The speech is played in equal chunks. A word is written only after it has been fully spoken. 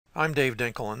I'm Dave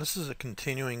Dinkle, and this is a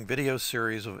continuing video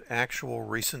series of actual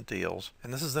recent deals,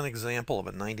 and this is an example of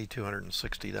a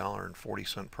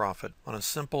 $9,260.40 profit on a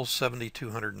simple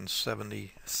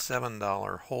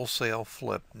 $7,277 wholesale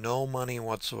flip, no money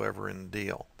whatsoever in the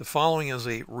deal. The following is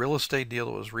a real estate deal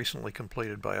that was recently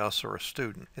completed by us or a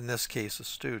student, in this case a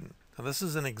student. Now this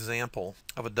is an example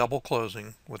of a double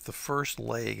closing with the first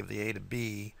leg of the A to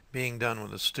B being done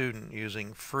with a student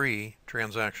using free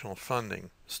transactional funding.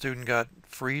 The student got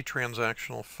free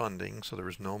transactional funding, so there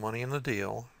was no money in the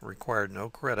deal, required no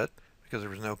credit because there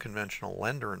was no conventional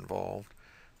lender involved.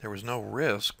 There was no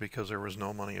risk because there was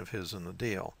no money of his in the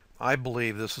deal. I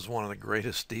believe this is one of the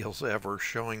greatest deals ever,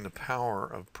 showing the power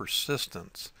of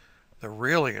persistence. The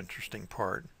really interesting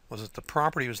part was that the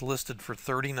property was listed for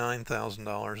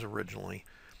 $39,000 originally,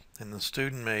 and the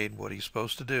student made what he's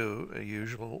supposed to do, a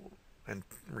usual and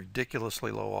ridiculously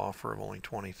low offer of only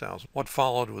 $20,000. What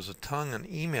followed was a tongue and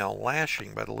email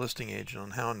lashing by the listing agent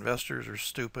on how investors are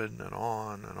stupid and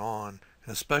on and on,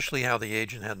 and especially how the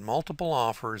agent had multiple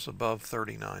offers above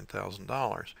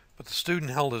 $39,000. But the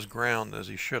student held his ground as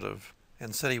he should have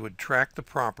and said he would track the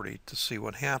property to see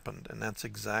what happened, and that's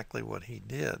exactly what he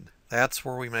did. That's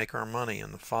where we make our money,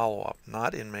 in the follow-up,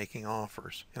 not in making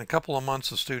offers. In a couple of months,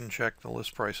 the student checked the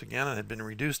list price again and had been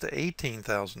reduced to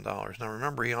 $18,000. Now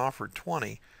remember, he offered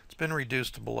 $20,000. It's been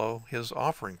reduced to below his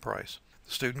offering price.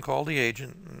 The student called the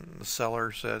agent, and the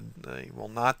seller said they will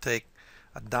not take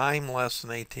a dime less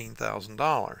than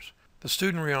 $18,000. The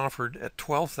student reoffered at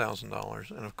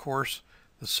 $12,000, and of course,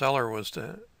 the seller was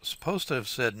supposed to have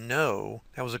said no.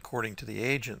 That was according to the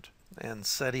agent, and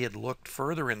said he had looked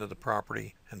further into the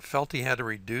property and felt he had to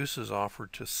reduce his offer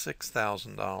to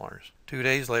 $6,000. 2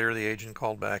 days later, the agent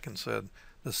called back and said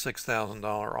the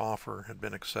 $6,000 offer had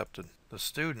been accepted. The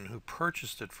student who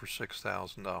purchased it for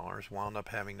 $6,000 wound up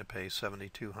having to pay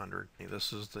 $7,200.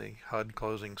 This is the HUD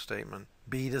closing statement,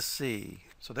 B to C.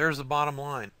 So there's the bottom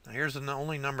line. Now here's the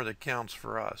only number that counts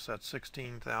for us. That's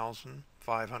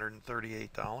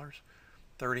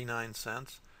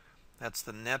 $16,538.39. That's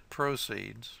the net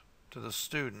proceeds to the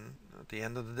student at the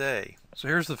end of the day. So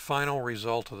here's the final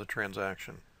result of the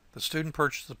transaction. The student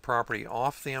purchased the property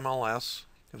off the MLS.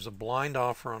 It was a blind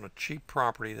offer on a cheap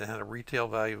property that had a retail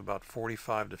value of about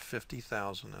 $45,000 to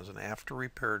 $50,000 as an after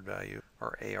repaired value,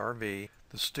 or ARV. The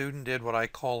student did what I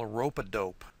call a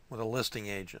rope-a-dope with a listing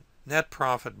agent. Net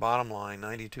profit, bottom line,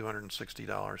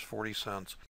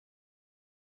 $9,260.40.